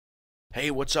Hey,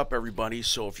 what's up, everybody?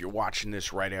 So if you're watching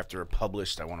this right after it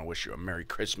published, I want to wish you a Merry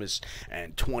Christmas,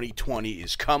 and 2020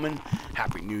 is coming.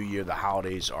 Happy New Year. The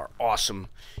holidays are awesome.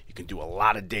 You can do a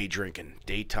lot of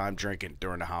daytime drinking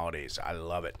during the holidays. I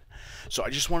love it. So I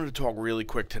just wanted to talk really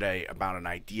quick today about an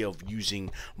idea of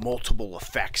using multiple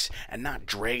effects and not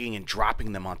dragging and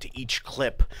dropping them onto each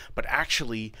clip, but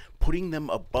actually putting them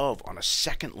above on a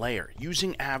second layer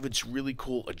using AVID's really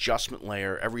cool adjustment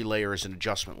layer. Every layer is an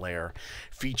adjustment layer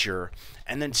feature,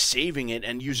 and then saving it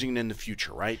and using it in the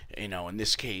future, right? In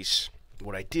this case,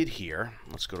 what I did here,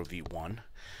 let's go to V1.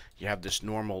 You have this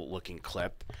normal looking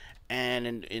clip, and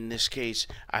in this case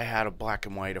I had a black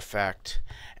and white effect,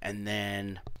 and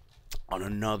then on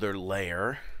another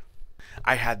layer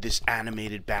I had this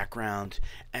animated background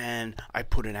and I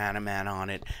put an animat on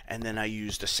it, and then I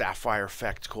used a sapphire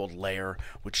effect called layer,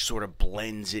 which sort of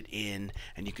blends it in,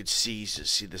 and you could see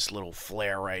this little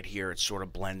flare right here. It's sort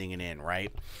of blending it in,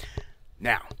 right?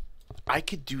 Now I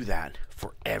could do that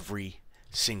for every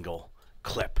single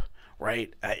clip,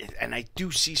 right? And I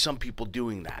do see some people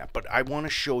doing that, but I want to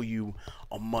show you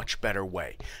a much better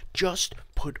way. Just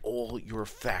put all your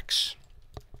effects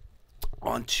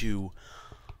onto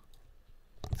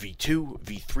V2,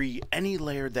 V3, any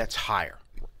layer that's higher.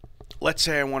 Let's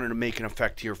say I wanted to make an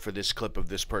effect here for this clip of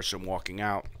this person walking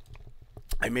out.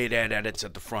 I made add edits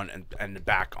at the front and the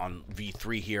back on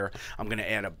V3 here. I'm going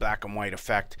to add a black and white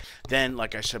effect. Then,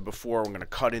 like I said before, I'm going to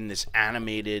cut in this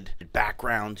animated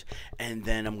background, and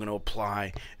then I'm going to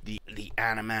apply the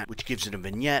animat, which gives it a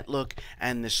vignette look,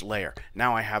 and this layer.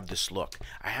 Now I have this look.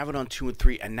 I have it on 2 and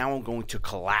 3, and now I'm going to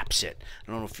collapse it.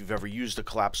 I don't know if you've ever used the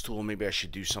collapse tool. Maybe I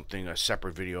should do a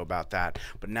separate video about that.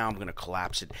 But now I'm going to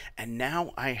collapse it, and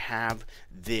now I have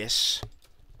this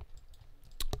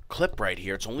clip right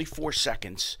here. It's only 4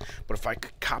 seconds, but if I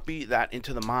could copy that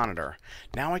into the monitor,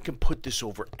 now I can put this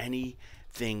over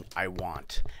anything I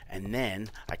want, and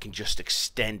then I can just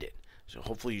extend it. So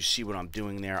hopefully you see what I'm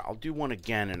doing there. I'll do one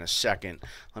again in a second.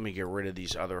 Let me get rid of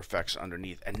these other effects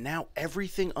underneath, and now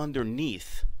everything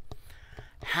underneath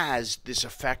has this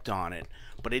effect on it,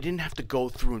 but I didn't have to go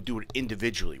through and do it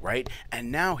individually, right?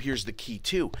 And now here's the key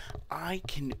too. I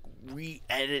can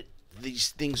re-edit these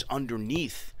things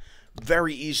underneath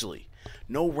very easily.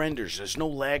 No renders, there's no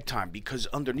lag time, because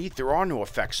underneath there are no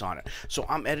effects on it. So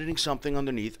I'm editing something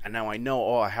underneath, and now I know,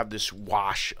 oh, I have this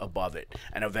wash above it,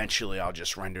 and eventually I'll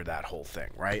just render that whole thing,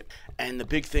 right? And the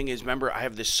big thing is, remember, I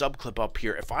have this subclip up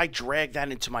here. If I drag that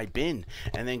into my bin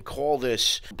and then call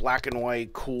this black and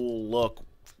white cool look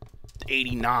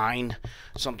 89,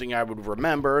 something I would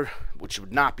remember, which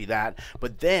would not be that,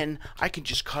 but then I can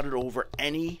just cut it over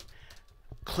any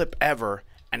clip ever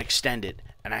and extend it,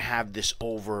 and I have this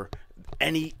over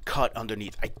any cut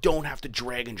underneath. I don't have to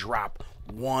drag and drop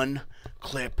one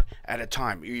clip at a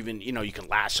time. Even, you can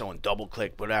lasso and double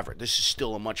click, whatever. This is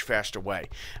still a much faster way,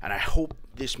 and I hope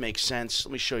this makes sense.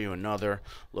 Let me show you another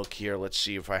look here. Let's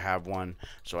see if I have one.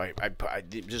 So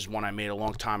this is one I made a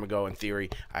long time ago. In theory,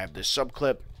 I have this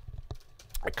subclip.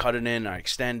 I cut it in, I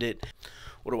extend it.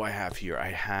 What do I have here? I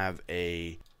have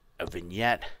a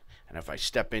vignette, and if I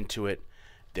step into it,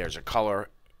 there's a color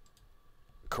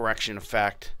correction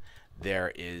effect,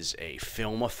 there is a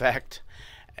film effect,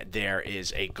 there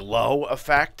is a glow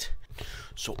effect.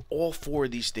 So all 4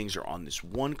 of these things are on this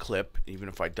one clip. Even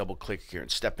if I double click here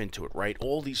and step into it, right,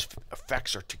 all these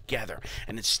effects are together,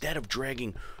 and instead of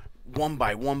dragging one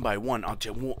by one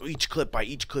onto each clip by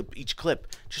each clip,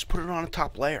 just put it on a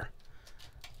top layer,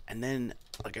 and then,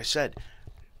 like I said,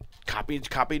 copy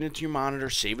it into your monitor,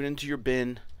 save it into your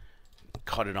bin,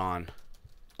 cut it on.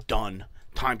 Done.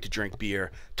 Time to drink beer,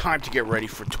 time to get ready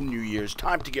for 2 New Year's,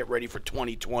 time to get ready for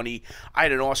 2020. I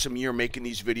had an awesome year making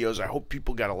these videos. I hope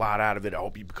people got a lot out of it. I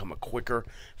hope you become a quicker,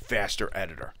 faster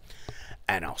editor.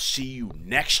 And I'll see you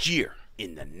next year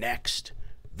in the next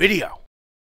video.